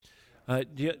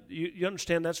You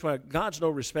understand that's why God's no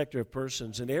respecter of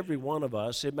persons, and every one of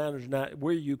us, it matters not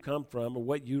where you come from or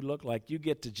what you look like. You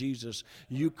get to Jesus,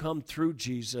 you come through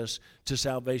Jesus to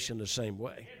salvation the same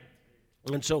way.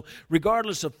 And so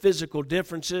regardless of physical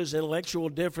differences, intellectual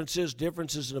differences,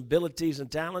 differences in abilities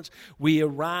and talents, we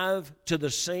arrive to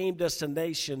the same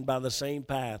destination by the same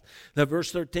path. Now,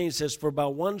 verse 13 says, "For by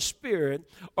one Spirit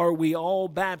are we all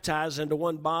baptized into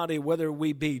one body, whether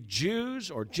we be Jews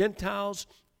or Gentiles,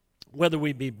 whether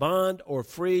we be bond or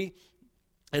free,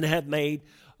 and have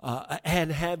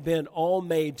been all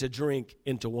made to drink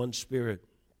into one Spirit."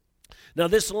 Now,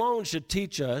 this alone should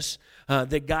teach us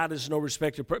that God is no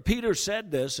respecter. Peter said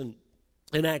this in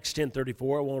Acts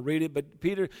 10:34. I won't read it, but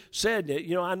Peter said,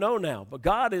 I know now, but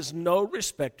God is no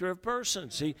respecter of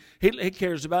persons. He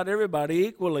cares about everybody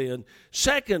equally. And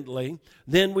secondly,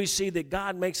 then we see that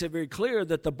God makes it very clear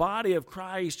that the body of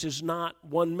Christ is not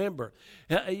one member.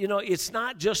 It's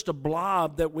not just a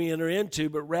blob that we enter into,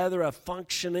 but rather a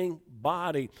functioning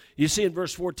body. You see in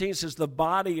verse 14 it says, "The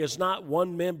body is not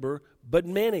one member, but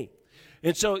many."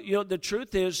 And so, the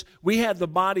truth is we have the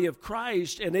body of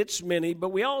Christ, and it's many, but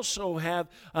we also have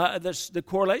the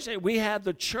correlation. We have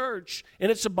the church,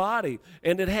 and it's a body,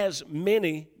 and it has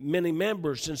many, many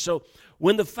members. And so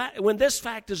when this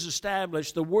fact is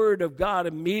established, the Word of God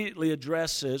immediately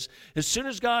addresses, as soon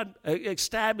as God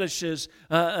establishes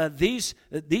these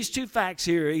two facts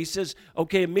here, he says,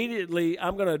 okay, immediately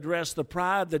I'm going to address the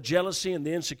pride, the jealousy, and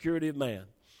the insecurity of man.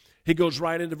 He goes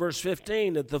right into verse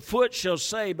 15, that the foot shall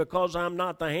say, because I'm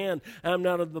not the hand, I'm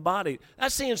not of the body.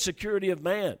 That's the insecurity of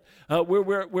man. Where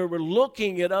we're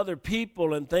looking at other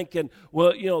people and thinking,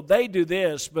 well, they do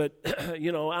this, but,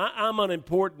 I'm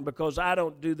unimportant because I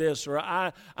don't do this, or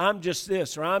I'm just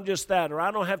this, or I'm just that, or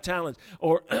I don't have talent,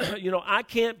 or, I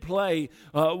can't play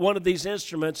one of these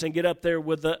instruments and get up there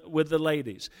with the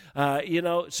ladies.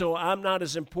 So I'm not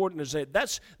as important as they.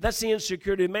 That's the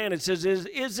insecurity of man. It says,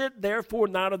 is it therefore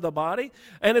not of the body?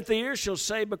 And if the ear shall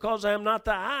say, because I am not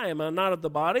the eye, am I not of the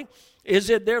body? Is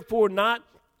it therefore not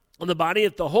of the body?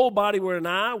 If the whole body were an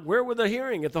eye, where were the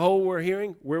hearing? If the whole were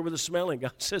hearing, where were the smelling?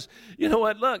 God says, you know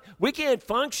what, look, we can't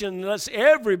function unless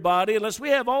we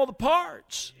have all the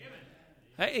parts.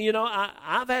 Hey,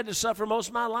 I've had to suffer most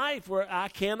of my life where I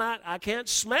can't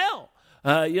smell.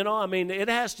 It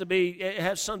has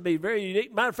something to be very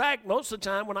unique. Matter of fact, most of the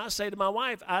time when I say to my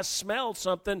wife, I smell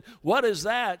something, what is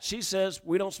that? She says,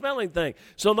 we don't smell anything.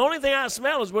 So the only thing I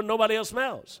smell is what nobody else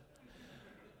smells.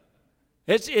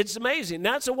 It's amazing.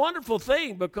 Now, it's a wonderful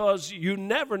thing because you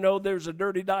never know there's a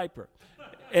dirty diaper.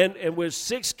 And with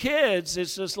 6 kids,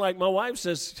 it's just like my wife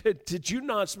says, did you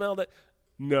not smell that?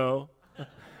 No.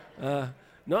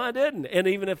 No, I didn't. And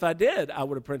even if I did, I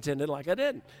would have pretended like I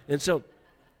didn't. And so,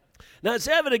 now, it's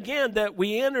evident again that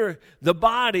we enter the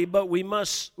body, but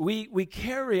we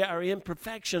carry our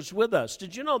imperfections with us.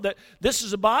 Did you know that this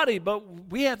is a body,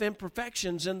 but we have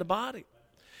imperfections in the body?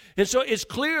 And so it's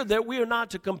clear that we are not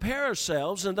to compare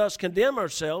ourselves and thus condemn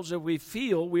ourselves if we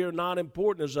feel we are not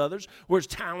important as others, or as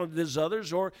talented as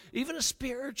others, or even as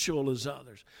spiritual as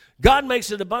others. God makes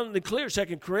it abundantly clear,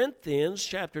 2 Corinthians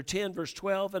chapter 10, verse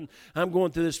 12, and I'm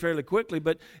going through this fairly quickly,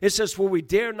 but it says, "For we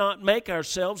dare not make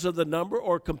ourselves of the number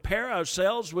or compare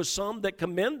ourselves with some that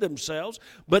commend themselves,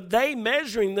 but they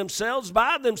measuring themselves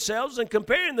by themselves and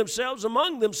comparing themselves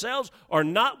among themselves are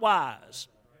not wise."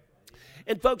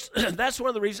 And folks, that's one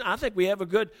of the reasons I think we have a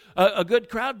good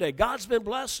crowd today. God's been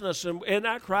blessing us, and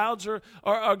our crowds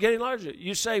are getting larger.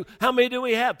 You say, how many do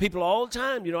we have? People all the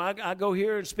time. I go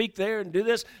here and speak there and do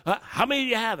this. How many do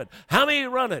you have it? How many are you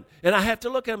running? And I have to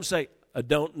look at them and say, I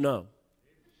don't know.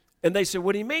 And they say,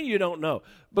 what do you mean you don't know?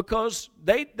 Because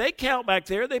they count back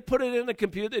there. They put it in the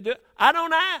computer. They do it. I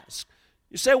don't ask.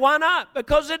 You say, why not?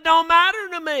 Because it don't matter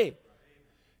to me.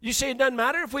 You say it doesn't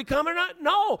matter if we come or not?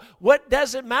 No. What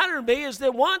doesn't matter to me is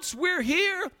that once we're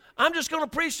here, I'm just going to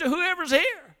preach to whoever's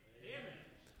here.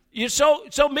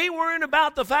 So me worrying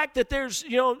about the fact that there's,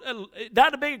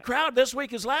 not a big crowd this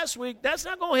week as last week, that's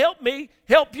not going to help me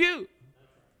help you.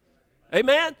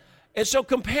 Amen? And so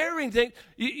comparing things,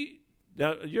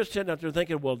 now you're sitting out there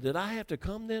thinking, well, did I have to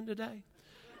come then today?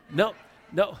 No,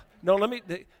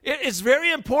 it's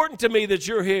very important to me that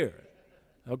you're here.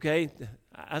 Okay?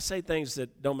 I say things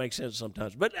that don't make sense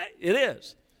sometimes, but it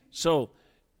is. So,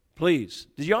 please,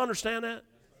 did you understand that?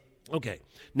 Okay.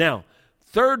 Now,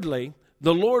 thirdly,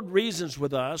 the Lord reasons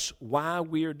with us why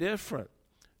we are different.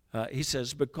 He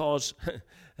says, because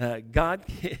God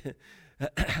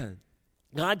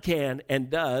can and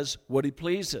does what He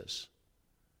pleases.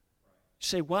 You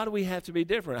say, why do we have to be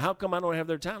different? How come I don't have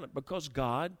their talent? Because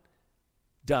God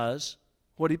does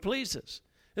what He pleases.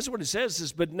 This is what it says,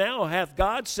 is, but now hath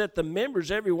God set the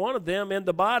members, every one of them, in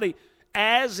the body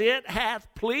as it hath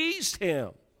pleased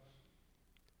him.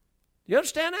 You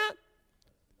understand that?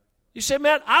 You say,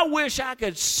 man, I wish I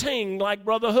could sing like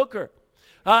Brother Hooker.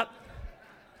 Now,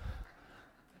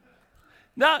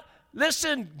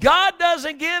 listen, God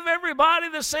doesn't give everybody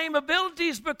the same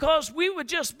abilities because we would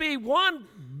just be one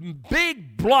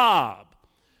big blob.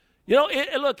 You know,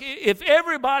 look, if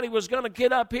everybody was going to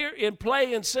get up here and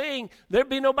play and sing, there'd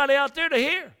be nobody out there to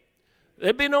hear.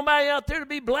 There'd be nobody out there to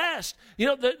be blessed. You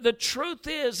know, the truth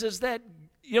is that,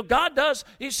 you know, God does.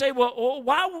 You say, well,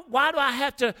 why do I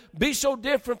have to be so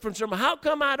different from someone? How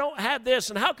come I don't have this?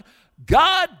 And how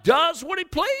God does what he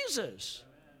pleases.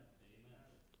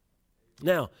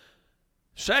 Now,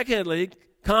 secondly,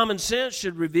 common sense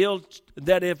should reveal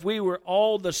that if we were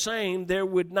all the same, there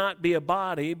would not be a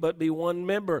body, but be one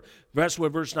member. That's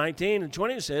what verse 19 and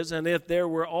 20 says. And if there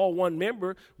were all one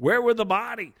member, where were the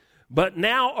body? But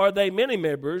now are they many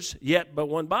members, yet but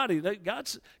one body.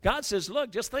 God says,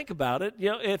 look, just think about it.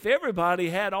 You know, if everybody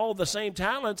had all the same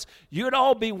talents, you'd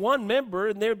all be one member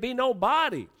and there'd be no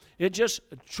body. It just,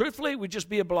 truthfully, would just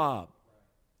be a blob.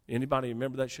 Anybody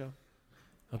remember that show?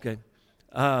 Okay.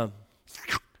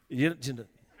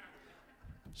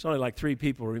 It's only like 3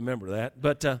 people remember that.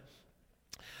 But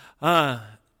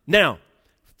now,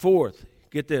 fourth,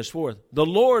 get this, fourth, the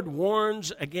Lord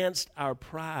warns against our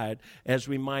pride as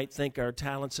we might think our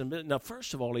talents and... Now,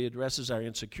 first of all, he addresses our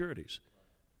insecurities.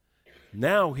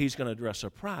 Now he's going to address our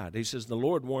pride. He says the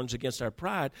Lord warns against our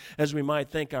pride as we might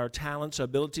think our talents, our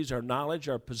abilities, our knowledge,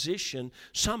 our position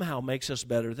somehow makes us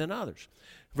better than others.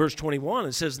 Verse 21,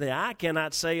 it says, the eye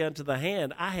cannot say unto the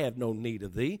hand, I have no need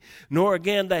of thee, nor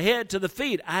again the head to the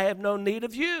feet, I have no need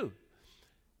of you.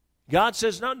 God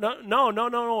says, no,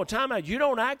 time out. You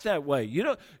don't act that way. You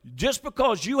don't, just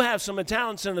because you have some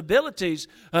talents and abilities,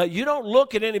 you don't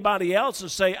look at anybody else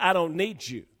and say, I don't need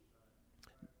you.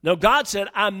 No, God said,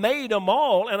 I made them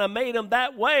all, and I made them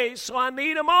that way, so I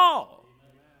need them all.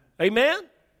 Amen?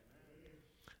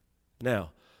 Now,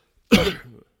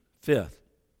 fifth,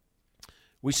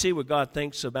 we see what God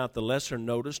thinks about the lesser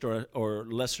noticed or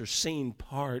lesser seen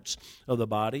parts of the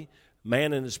body.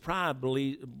 Man in his pride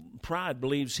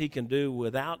believes he can do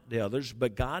without the others,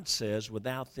 but God says,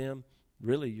 without them,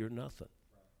 really, you're nothing.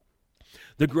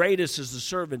 The greatest is the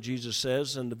servant, Jesus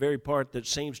says, and the very part that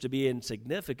seems to be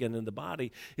insignificant in the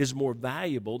body is more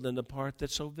valuable than the part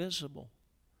that's so visible.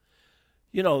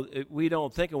 You know, we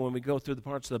don't think of when we go through the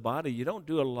parts of the body, you don't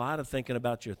do a lot of thinking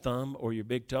about your thumb or your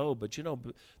big toe, but you know,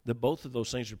 both of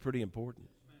those things are pretty important.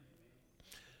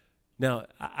 Now,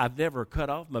 I've never cut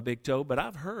off my big toe, but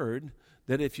I've heard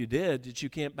that if you did, that you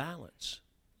can't balance.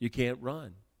 You can't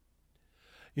run.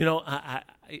 You know,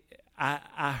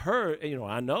 I heard, you know,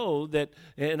 I know that,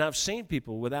 and I've seen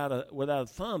people without a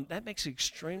thumb, that makes it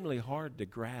extremely hard to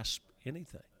grasp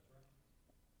anything.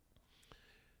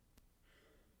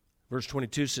 Verse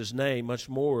 22 says, nay, much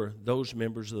more, those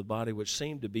members of the body which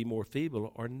seem to be more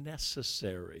feeble are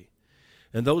necessary.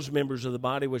 And those members of the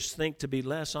body which think to be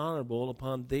less honorable,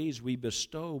 upon these we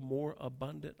bestow more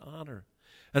abundant honor.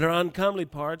 And our uncomely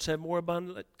parts have more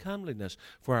abundant comeliness.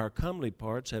 For our comely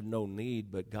parts have no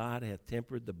need, but God hath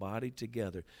tempered the body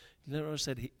together. You notice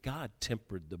that God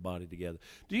tempered the body together.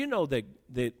 Do you know that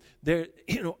there,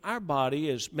 you know, our body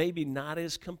is maybe not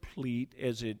as complete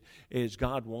as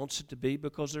God wants it to be,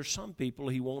 because there's some people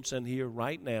He wants in here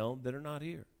right now that are not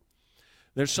here.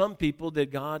 There's some people that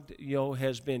God, you know,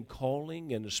 has been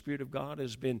calling, and the Spirit of God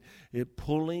has been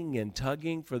pulling and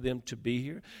tugging for them to be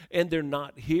here, and they're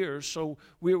not here. So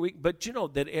we're weak. But you know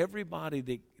that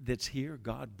everybody that's here,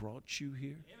 God brought you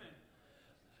here. Amen.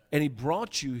 And He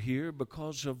brought you here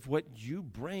because of what you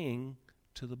bring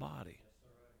to the body.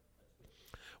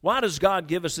 Why does God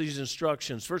give us these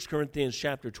instructions? 1 Corinthians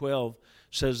chapter 12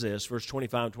 says this, verse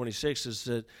 25 and 26 is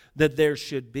that there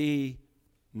should be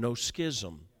no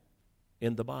schism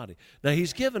in the body. Now,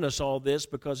 He's given us all this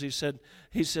because He said,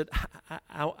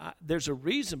 there's a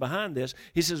reason behind this.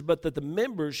 He says, but that the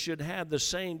members should have the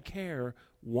same care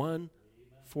one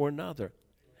for another.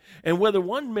 And whether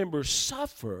one member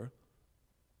suffer,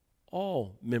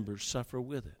 all members suffer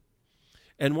with it.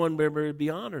 And one member be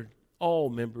honored, all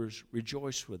members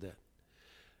rejoice with it.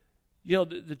 You know,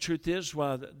 the truth is,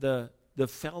 while the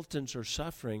Feltons are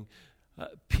suffering,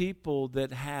 people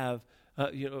that have,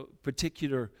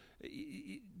 particular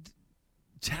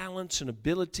talents and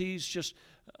abilities, just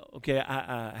okay.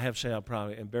 I have to say I'll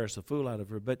probably embarrass the fool out of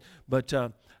her, but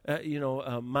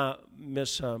my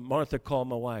Miss Martha called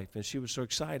my wife, and she was so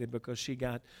excited because she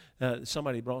got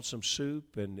somebody brought some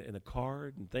soup and a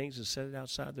card and things and set it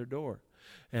outside their door,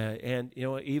 and you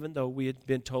know, even though we had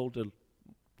been told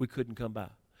We couldn't come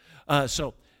by.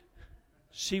 So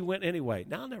she went anyway.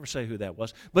 Now, I'll never say who that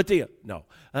was. But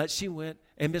she went,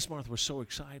 and Miss Martha was so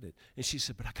excited. And she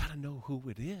said, but I got to know who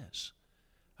it is.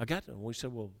 I got to know. We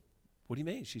said, well, what do you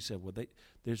mean? She said, well,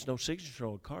 there's no signature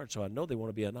on the card, so I know they want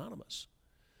to be anonymous.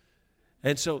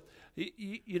 And so,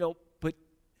 but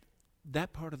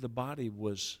that part of the body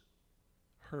was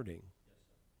hurting.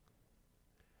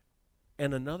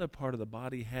 And another part of the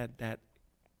body had that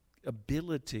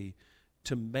ability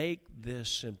to make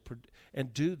this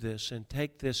and do this and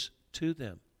take this to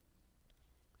them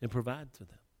and provide to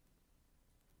them.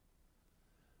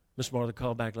 Miss Martha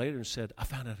called back later and said, I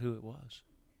found out who it was.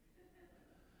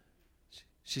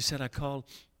 She said, I called,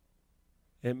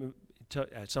 and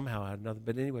somehow I had another,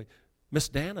 but anyway, Miss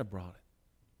Dana brought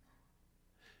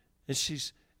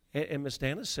it. And Miss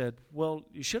Dana said, well,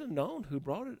 you should have known who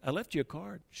brought it. I left you a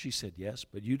card. She said, yes,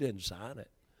 but you didn't sign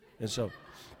it. And so,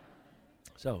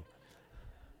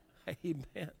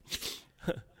 amen.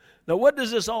 Now, what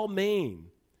does this all mean?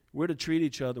 We're to treat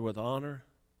each other with honor.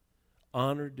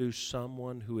 Honor due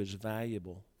someone who is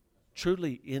valuable,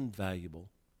 truly invaluable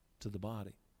to the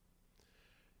body.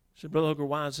 So, Brother Hooker,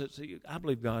 why is it? I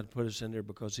believe God put us in there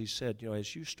because He said,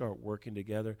 as you start working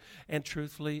together, and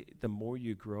truthfully, the more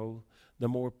you grow, the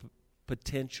more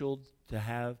potential to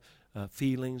have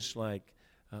feelings like,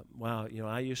 wow,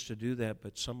 I used to do that,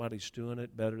 but somebody's doing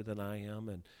it better than I am,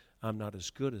 and I'm not as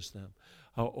good as them.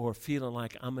 Or feeling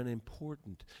like I'm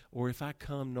unimportant. Or if I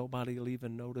come, nobody will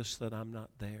even notice that I'm not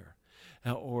there.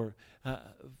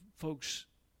 Folks,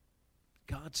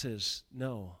 God says,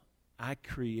 no, I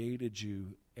created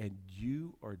you, and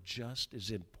you are just as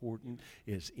important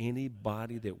as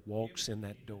anybody that walks in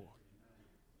that door.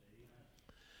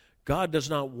 God does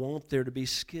not want there to be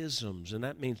schisms, and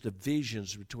that means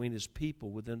divisions between His people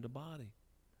within the body.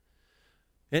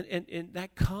 And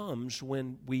that comes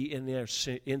when we, in their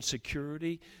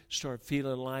insecurity, start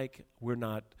feeling like we're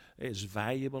not as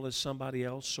valuable as somebody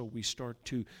else, so we start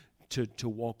to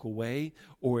walk away.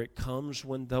 Or it comes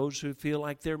when those who feel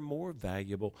like they're more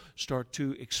valuable start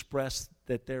to express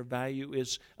that their value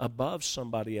is above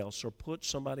somebody else or put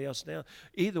somebody else down.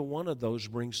 Either one of those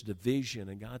brings division,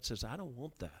 and God says, I don't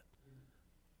want that.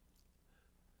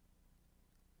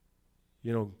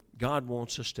 God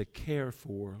wants us to care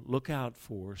for, look out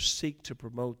for, seek to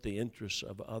promote the interests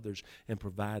of others, and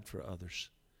provide for others.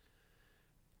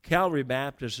 Calvary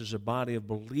Baptist is a body of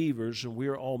believers, and we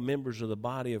are all members of the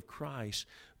body of Christ,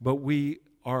 but we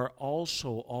are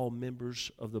also all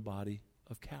members of the body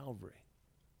of Calvary.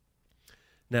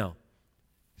 Now,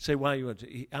 say why you want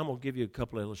to. I'm going to give you a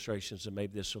couple of illustrations, and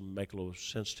maybe this will make a little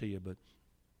sense to you. But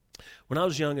when I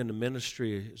was young in the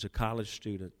ministry as a college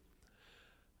student,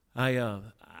 I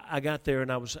got there,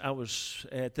 and I was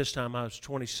at this time I was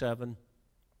 27,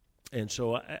 and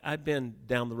so I'd been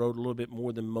down the road a little bit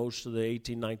more than most of the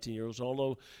 18, 19-year-olds,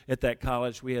 although at that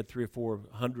college we had 300 or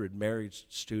 400 married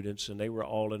students, and they were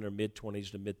all in their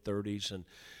mid-20s to mid-30s,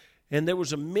 and there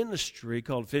was a ministry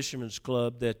called Fisherman's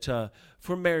Club that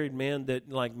for married men that,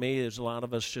 like me, as a lot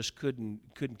of us just couldn't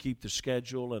keep the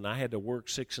schedule, and I had to work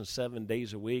 6 and 7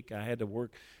 days a week. I had to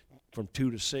work from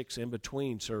 2 to 6 in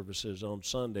between services on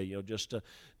Sunday, just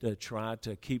to try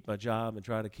to keep my job and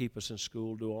try to keep us in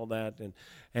school, do all that,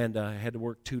 and I had to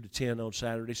work 2 to 10 on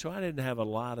Saturday, so I didn't have a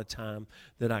lot of time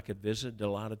that I could visit, a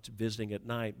lot of visiting at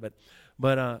night, but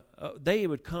they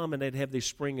would come and they'd have these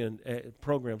spring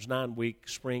programs, 9-week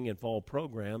spring and fall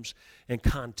programs and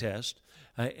contests,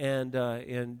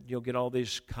 and you'll get all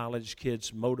these college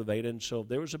kids motivated, and so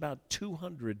there was about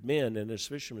 200 men in this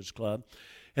Fisherman's Club.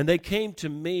 And they came to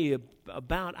me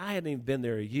I hadn't even been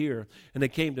there a year, and they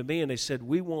came to me and they said,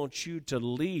 we want you to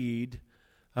lead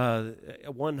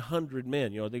 100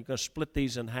 men. They're going to split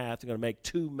these in half. They're going to make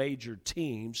 2 major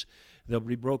teams. They'll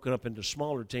be broken up into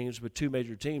smaller teams, but 2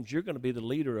 major teams. You're going to be the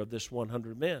leader of this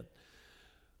 100 men.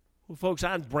 Well, folks,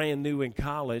 I'm brand new in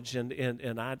college, and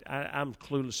I'm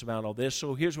clueless about all this.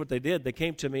 So here's what they did. They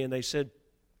came to me and they said,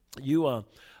 the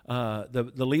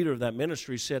leader of that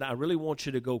ministry said, I really want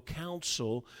you to go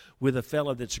counsel with a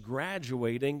fellow that's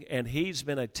graduating, and he's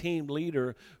been a team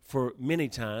leader for many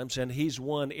times, and he's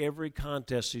won every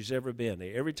contest he's ever been.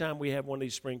 Every time we have one of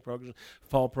these spring programs,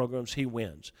 fall programs, he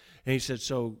wins. And he said,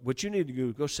 so what you need to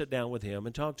do, go sit down with him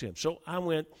and talk to him. So I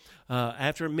went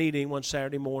after a meeting one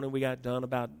Saturday morning. We got done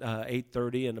about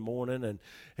 8:30 in the morning,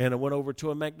 and I went over to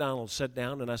a McDonald's, sat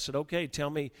down, and I said, okay, tell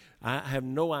me, I have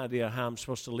no idea how I'm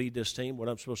supposed to lead this team, what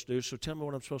I'm supposed to do, so tell me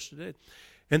what I'm supposed to do.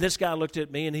 And this guy looked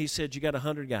at me and he said, you got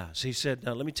 100 guys. He said,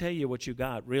 now let me tell you what you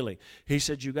got, really. He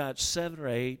said, you got 7 or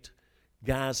 8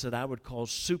 guys that I would call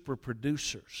super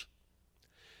producers.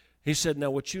 He said, now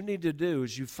what you need to do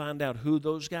is you find out who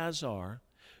those guys are.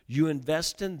 You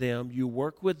invest in them. You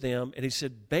work with them. And he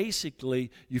said,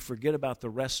 basically, you forget about the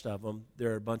rest of them.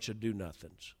 They're a bunch of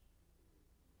do-nothings.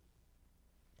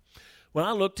 Well,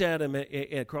 I looked at him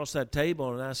across that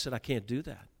table, and I said, I can't do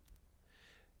that.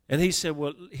 And he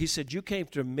said, you came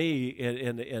to me,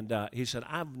 and he said,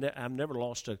 I've never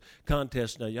lost a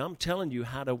contest. Now, I'm telling you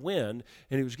how to win.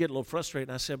 And he was getting a little frustrated.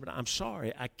 And I said, but I'm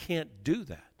sorry, I can't do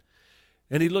that.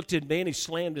 And he looked at me and he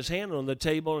slammed his hand on the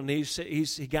table and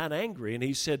he got angry. And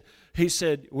he said,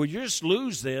 well, you just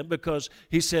lose then, because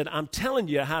he said, I'm telling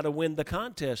you how to win the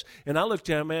contest. And I looked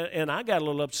at him and I got a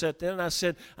little upset then. And I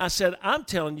said, I'm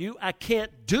telling you, I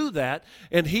can't do that.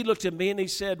 And he looked at me and he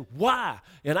said, why?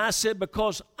 And I said,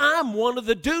 because I'm one of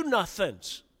the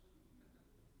do-nothings.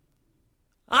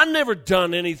 I've never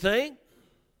done anything.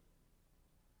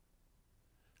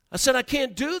 I said, I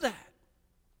can't do that.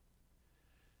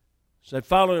 So that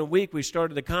following week, we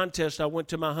started the contest. I went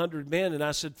to my 100 men, and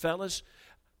I said, fellas,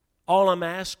 all I'm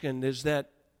asking is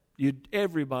that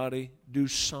everybody do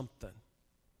something.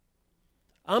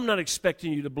 I'm not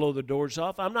expecting you to blow the doors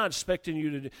off. I'm not expecting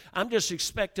you to I'm just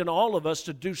expecting all of us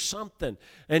to do something.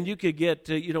 And you could get,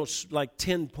 like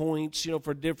 10 points,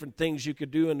 for different things you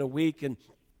could do in a week.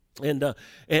 And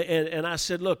I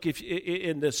said, look, if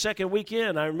in the second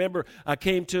weekend, I remember I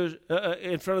came to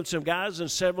in front of some guys, and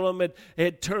several of them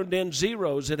had turned in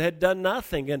zeros and had done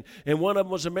nothing. And one of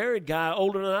them was a married guy,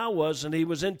 older than I was, and he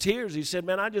was in tears. He said,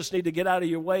 man, I just need to get out of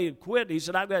your way and quit. He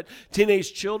said, I've got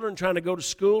teenage children trying to go to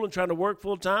school and trying to work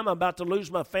full time. I'm about to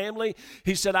lose my family.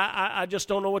 He said, I just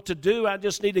don't know what to do. I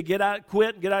just need to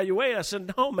quit and get out of your way. I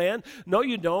said, no, man, no,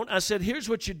 you don't. I said, here's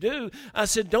what you do. I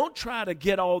said, don't try to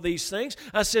get all these things.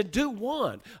 I said, do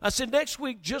one. I said, next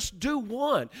week, just do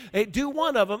one. Hey, do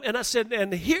one of them. And I said,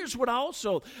 and here's what I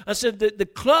said,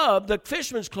 the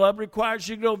Fisherman's Club requires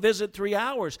you to go visit 3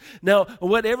 hours. Now,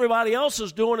 what everybody else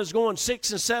is doing is going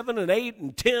 6 and 7 and 8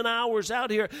 and 10 hours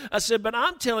out here. I said, but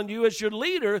I'm telling you, as your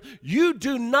leader, you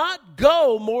do not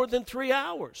go more than 3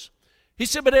 hours. He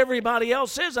said, but everybody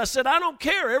else is. I said, I don't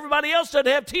care. Everybody else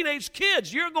doesn't have teenage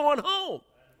kids. You're going home.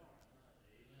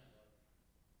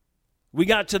 We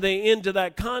got to the end of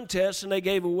that contest, and they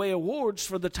gave away awards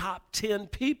for the top 10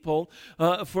 people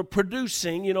for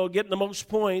producing, getting the most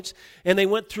points. And they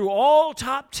went through all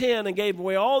top 10 and gave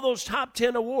away all those top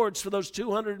 10 awards for those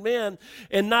 200 men.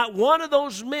 And not one of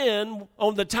those men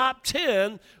on the top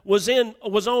 10 was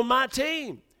on my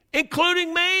team,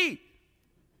 including me.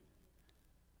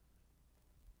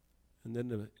 And then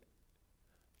the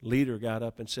leader got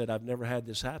up and said, I've never had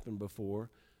this happen before.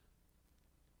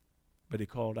 But he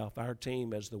called off our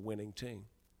team as the winning team,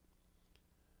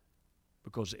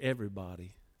 because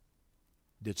everybody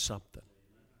did something.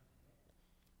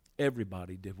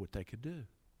 Everybody did what they could do.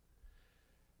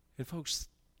 And folks,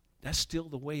 that's still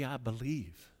the way I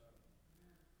believe.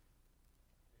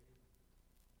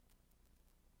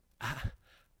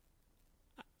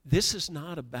 This is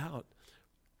not about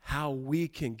how we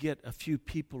can get a few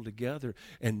people together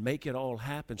and make it all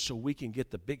happen so we can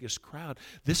get the biggest crowd.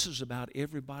 This is about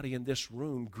everybody in this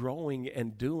room growing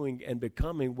and doing and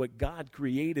becoming what God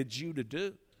created you to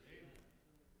do.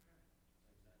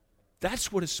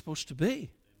 That's what it's supposed to be.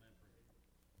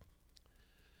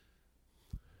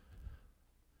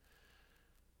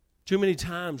 Too many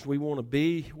times we want to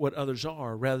be what others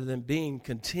are rather than being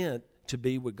content to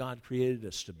be what God created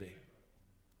us to be.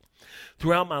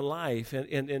 Throughout my life,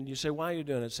 and you say, why are you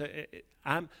doing it? Say,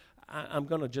 I'm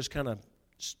going to just kind of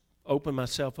open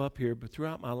myself up here, but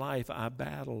throughout my life, I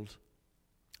battled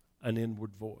an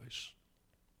inward voice.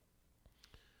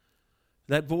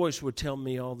 That voice would tell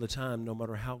me all the time, no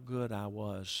matter how good I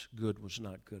was, good was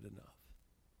not good enough.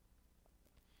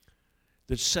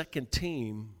 The second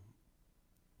team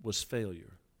was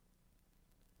failure.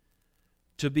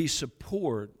 To be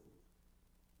support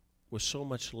was so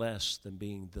much less than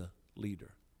being the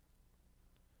leader.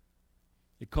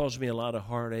 It caused me a lot of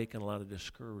heartache and a lot of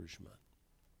discouragement.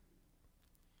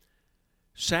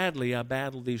 Sadly, I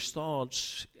battled these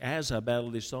thoughts. As I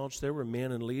battled these thoughts, there were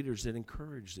men and leaders that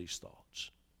encouraged these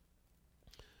thoughts.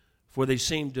 For they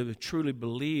seemed to truly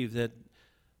believe that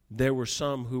there were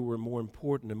some who were more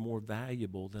important and more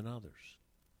valuable than others.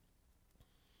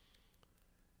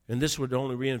 And this would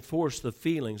only reinforce the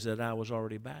feelings that I was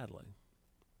already battling.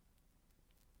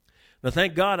 Now,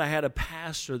 thank God I had a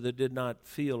pastor that did not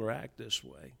feel or act this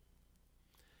way.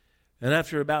 And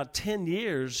after about 10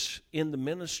 years in the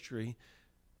ministry,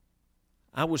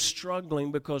 I was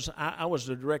struggling because I was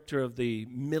the director of the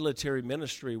military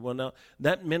ministry. Well,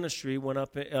 that ministry went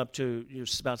up to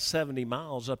about 70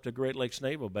 miles up to Great Lakes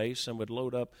Naval Base, and would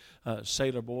load up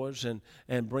sailor boys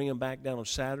and bring them back down on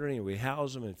Saturday, and we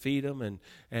house them and feed them,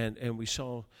 and we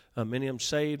saw many of them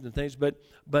saved and things.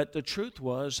 But the truth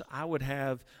was, I would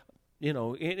have,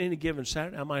 any given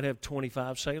Saturday, I might have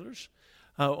 25 sailors.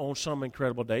 On some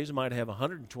incredible days, I might have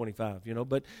 125.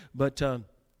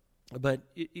 But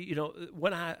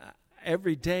when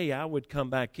every day I would come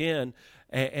back in,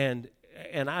 and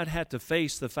I'd have to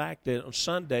face the fact that on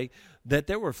Sunday that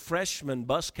there were freshman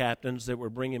bus captains that were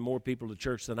bringing more people to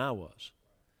church than I was.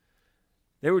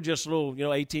 They were just little,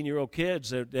 18-year-old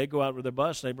kids. They go out with their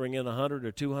bus and they bring in 100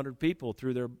 or 200 people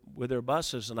with their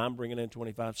buses, and I'm bringing in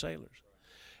 25 sailors.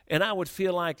 And I would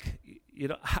feel like,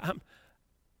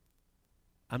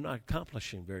 I'm not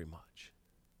accomplishing very much.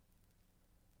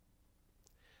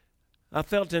 I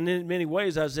felt in many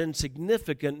ways I was an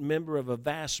insignificant member of a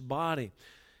vast body.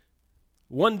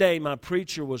 One day my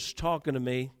preacher was talking to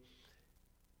me,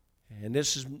 and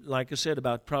this is, like I said,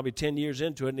 about probably 10 years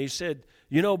into it, and he said,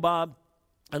 Bob,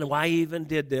 I don't know why he even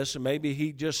did this, and maybe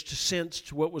he just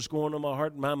sensed what was going on in my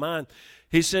heart and my mind.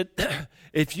 He said,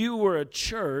 if you were a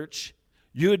church,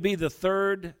 you would be the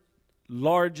third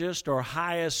largest or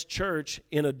highest church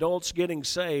in adults getting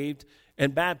saved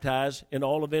and baptized in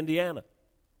all of Indiana.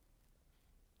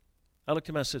 I looked at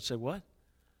him and I said, say what?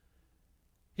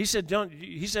 He said,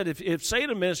 if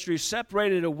Satan ministry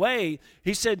separated away,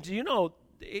 he said,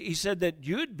 he said that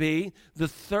you'd be the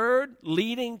third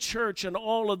leading church in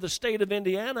all of the state of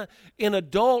Indiana in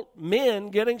adult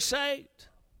men getting saved.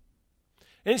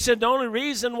 And he said, the only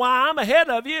reason why I'm ahead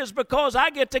of you is because I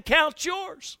get to count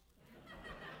yours.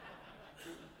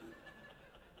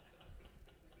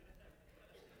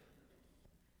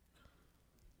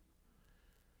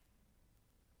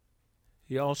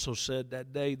 He also said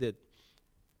that day that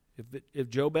if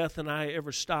Joe Beth and I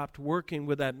ever stopped working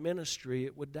with that ministry,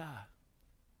 it would die.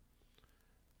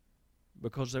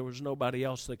 Because there was nobody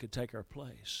else that could take our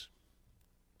place.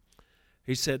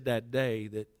 He said that day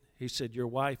that, he said, your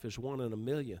wife is 1 in a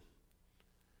million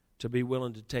to be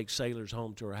willing to take sailors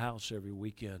home to her house every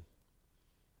weekend.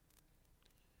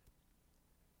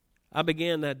 I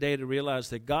began that day to realize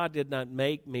that God did not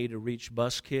make me to reach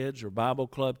bus kids or Bible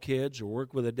club kids or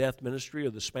work with a deaf ministry or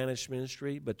the Spanish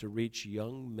ministry, but to reach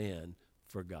young men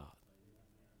for God.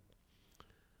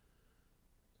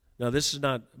 Now, this is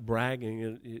not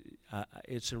bragging.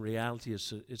 It's in reality,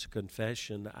 it's a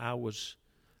confession. I was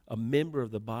a member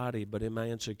of the body, but in my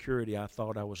insecurity, I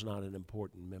thought I was not an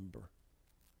important member.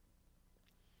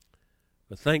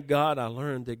 But thank God I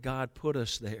learned that God put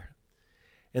us there.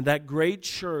 And that great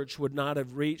church would not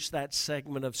have reached that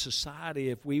segment of society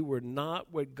if we were not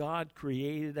what God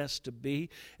created us to be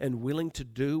and willing to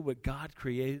do what God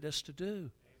created us to do.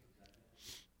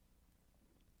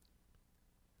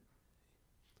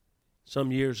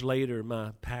 Some years later,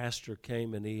 my pastor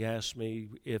came and he asked me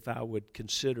if I would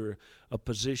consider a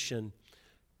position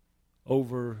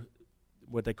over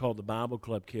what they call the Bible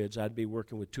club kids. I'd be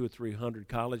working with 200 or 300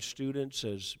 college students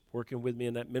as working with me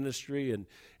in that ministry, and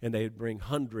they'd bring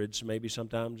hundreds, maybe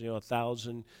sometimes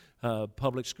 1,000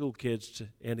 public school kids.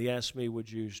 And he asked me,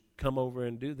 would you come over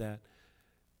and do that?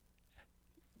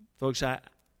 Folks, I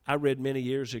read many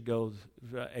years ago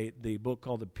the book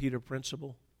called The Peter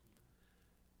Principle.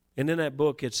 And in that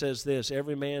book it says this: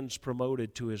 every man's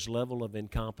promoted to his level of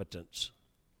incompetence.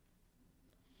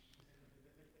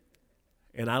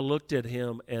 And I looked at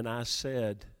him and I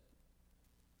said,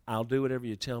 I'll do whatever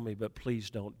you tell me, but please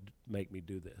don't make me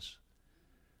do this.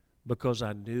 Because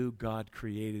I knew God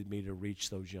created me to reach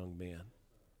those young men.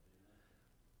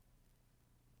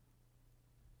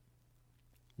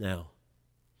 Now,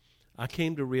 I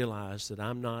came to realize that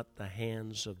I'm not the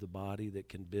hands of the body that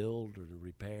can build or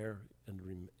repair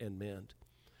and mend.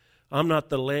 I'm not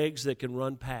the legs that can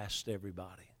run past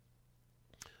everybody.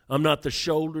 I'm not the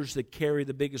shoulders that carry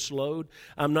the biggest load.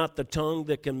 I'm not the tongue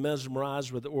that can mesmerize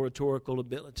with oratorical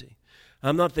ability.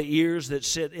 I'm not the ears that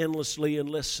sit endlessly and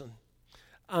listen.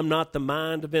 I'm not the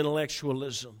mind of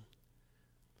intellectualism.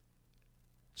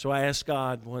 So I asked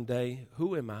God one day,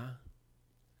 who am I?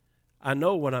 I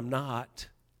know what I'm not,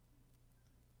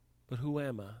 but who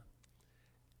am I?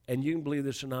 And you can believe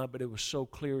this or not, but it was so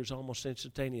clear, it was almost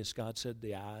instantaneous. God said,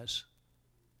 the eyes.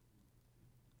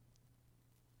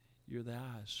 You're the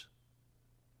eyes.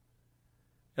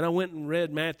 And I went and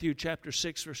read Matthew chapter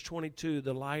 6, verse 22.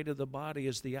 The light of the body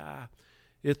is the eye.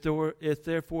 If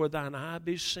therefore thine eye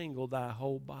be single, thy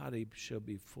whole body shall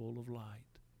be full of light.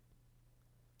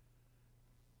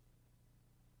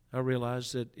 I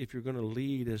realize that if you're going to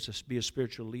lead be a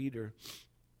spiritual leader,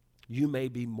 you may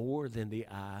be more than the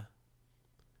eye,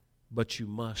 but you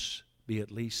must be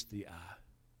at least the eye.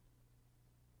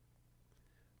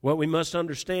 What we must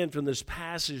understand from this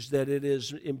passage that it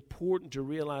is important to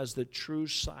realize that true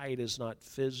sight is not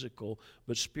physical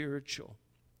but spiritual.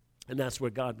 And that's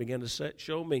what God began to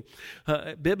show me.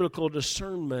 Biblical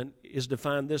discernment is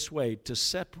defined this way: to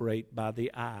separate by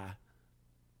the eye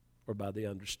or by the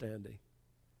understanding.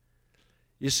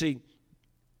 You see,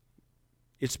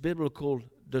 it's biblical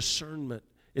discernment.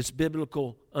 It's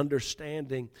biblical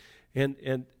understanding.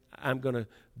 And I'm going to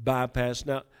bypass.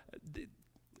 Now,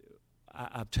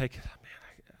 I'm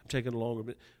taking longer,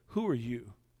 but who are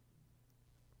you?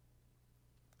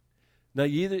 Now,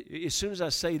 as soon as I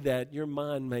say that, your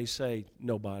mind may say,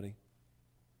 nobody.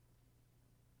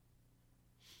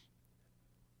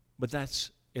 But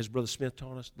that's, as Brother Smith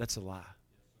taught us, that's a lie.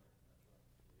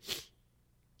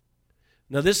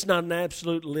 Now, this is not an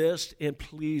absolute list, and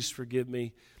please forgive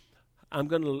me. I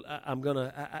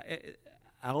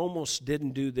almost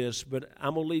didn't do this, but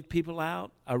I'm going to leave people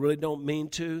out. I really don't mean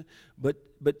to,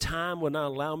 but time would not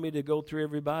allow me to go through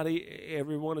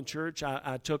everyone in church.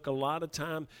 I took a lot of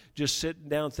time just sitting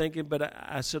down thinking, but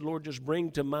I said, Lord, just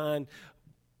bring to mind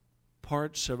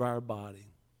parts of our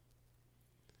body.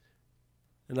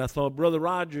 And I thought, Brother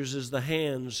Rogers is the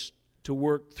hands to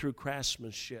work through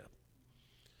craftsmanship.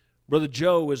 Brother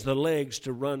Joe is the legs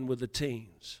to run with the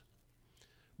teens.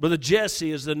 Brother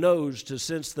Jesse is the nose to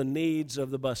sense the needs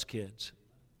of the bus kids.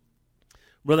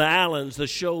 Brother Allen's the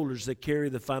shoulders that carry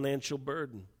the financial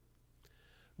burden.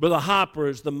 Brother Hopper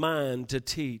is the mind to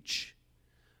teach.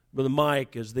 Brother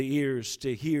Mike is the ears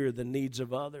to hear the needs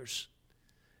of others.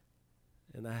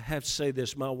 And I have to say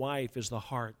this, my wife is the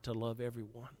heart to love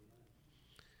everyone.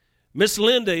 Miss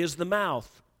Linda is the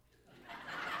mouth.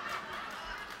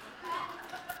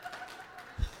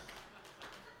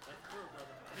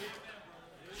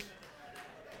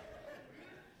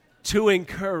 To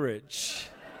encourage.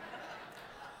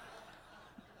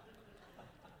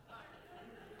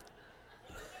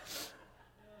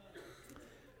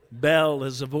 Belle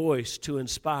is a voice to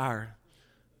inspire.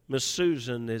 Miss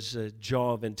Susan is a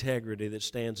jaw of integrity that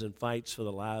stands and fights for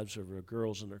the lives of her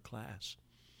girls in her class.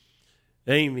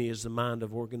 Amy is the mind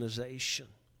of organization.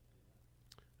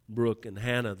 Brooke and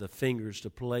Hannah, the fingers to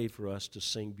play for us to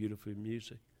sing beautiful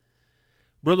music.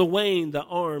 Brother Wayne, the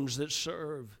arms that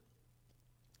serve.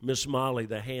 Miss Molly,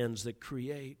 the hands that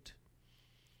create.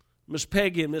 Miss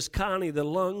Peggy and Miss Connie, the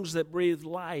lungs that breathe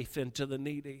life into the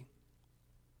needy.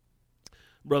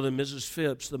 Brother and Mrs.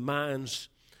 Phipps, the minds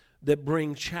that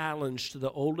bring challenge to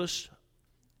the oldest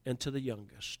and to the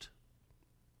youngest.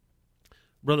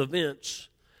 Brother Vince,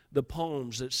 the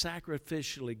palms that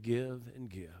sacrificially give and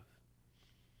give.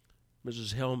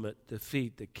 Mrs. Helmet, the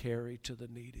feet that carry to the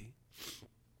needy.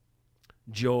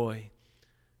 Joy,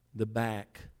 the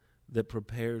back that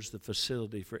prepares the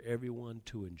facility for everyone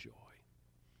to enjoy.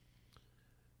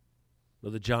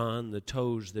 Brother John, the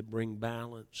toes that bring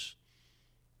balance.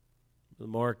 Brother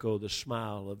Marco, the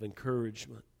smile of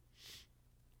encouragement.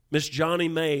 Miss Johnny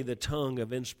May, the tongue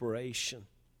of inspiration.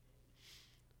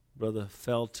 Brother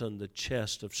Felton, the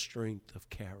chest of strength of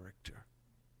character.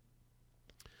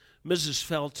 Mrs.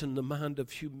 Felton, the mind of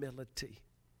humility.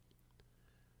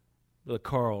 Brother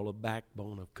Carl, a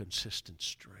backbone of consistent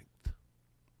strength.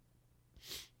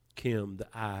 Kim, the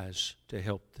eyes to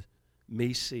help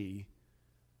me see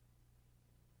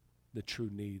the true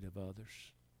need of others.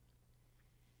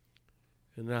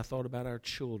 And then I thought about our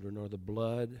children, or the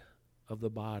blood of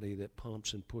the body that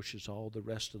pumps and pushes all the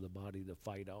rest of the body to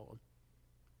fight on.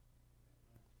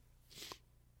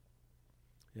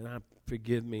 And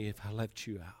forgive me if I left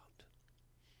you out.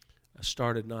 I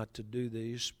started not to do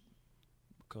these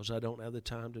because I don't have the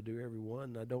time to do every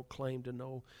one. I don't claim to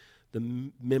know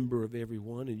the member of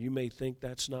everyone, and you may think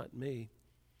that's not me.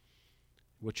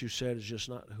 What you said is just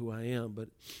not who I am, but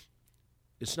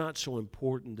it's not so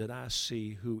important that I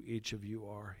see who each of you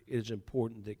are. It is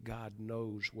important that God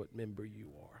knows what member you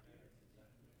are.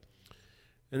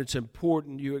 And it's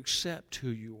important you accept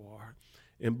who you are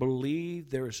and believe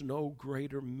there is no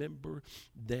greater member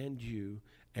than you,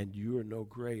 and you are no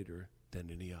greater than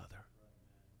any other.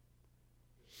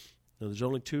 Now, there's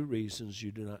only two reasons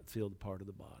you do not feel the part of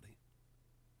the body.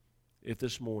 If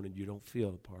this morning you don't feel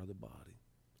a part of the body.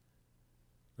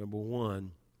 Number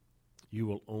one, you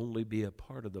will only be a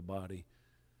part of the body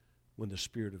when the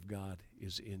Spirit of God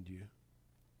is in you.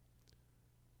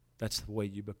 That's the way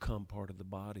you become part of the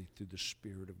body, through the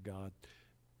Spirit of God,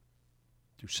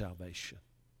 through salvation,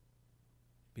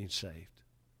 being saved.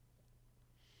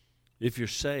 If you're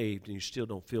saved and you still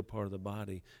don't feel part of the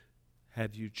body,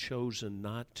 have you chosen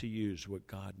not to use what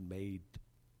God made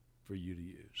for you to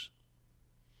use?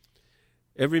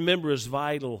 Every member is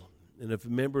vital, and if a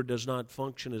member does not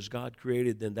function as God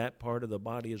created, then that part of the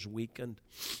body is weakened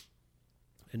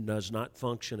and does not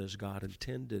function as God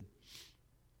intended.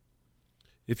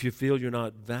 If you feel you're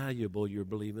not valuable, you're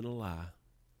believing a lie.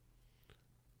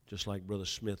 Just like Brother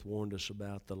Smith warned us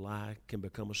about, the lie can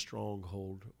become a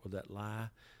stronghold, or that lie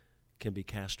can be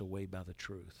cast away by the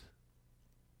truth.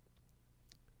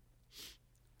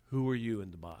 Who are you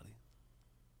in the body?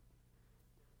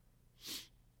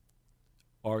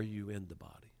 Are you in the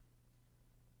body?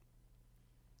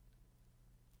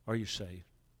 Are you saved?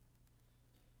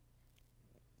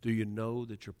 Do you know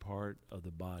that you're part of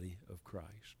the body of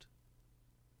Christ?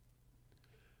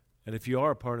 And if you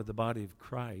are a part of the body of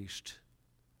Christ,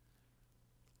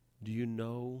 do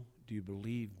you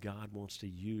believe God wants to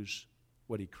use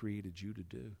what He created you to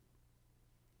do?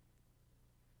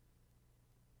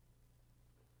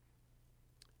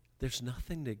 There's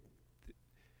nothing that,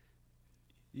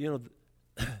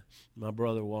 my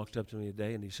brother walked up to me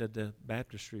today and he said the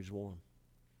baptistry's warm.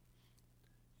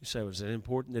 You say, was it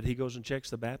important that he goes and checks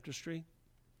the baptistry?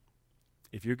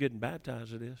 If you're getting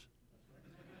baptized, it is.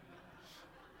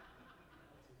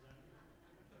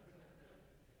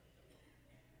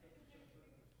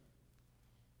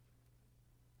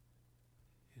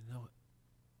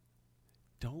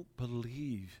 Don't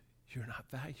believe you're not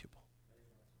valuable.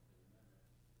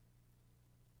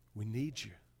 We need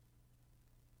you.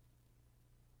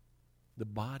 The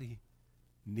body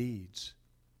needs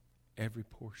every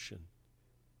portion.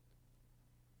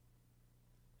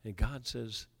 And God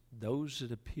says, those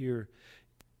that appear,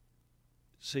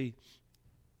 see,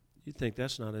 you think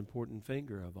that's not an important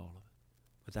finger of all of it,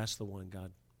 but that's the one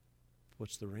God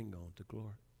puts the ring on to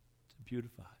glory, to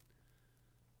beautify.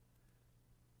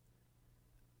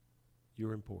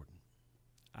 You're important.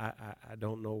 I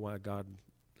don't know why God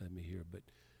let me hear, but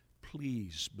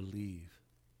please believe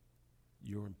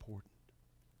you're important.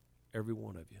 Every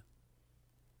one of you.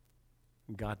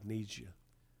 God needs you.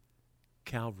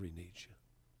 Calvary needs you.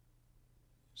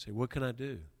 Say, what can I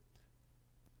do?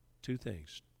 Two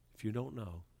things. If you don't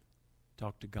know,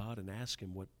 talk to God and ask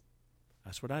Him what.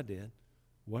 That's what I did.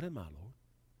 What am I, Lord?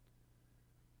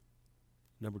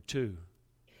 Number two,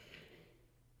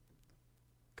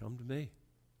 come to me.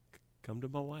 Come to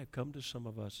my wife. Come to some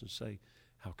of us and say,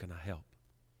 how can I help?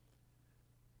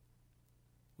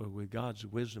 Well, with God's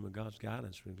wisdom and God's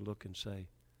guidance, we look and say,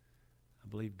 I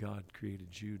believe God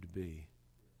created you to be.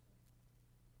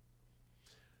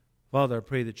 Father, I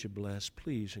pray that you bless.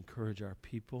 Please encourage our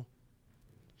people.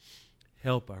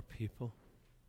 Help our people.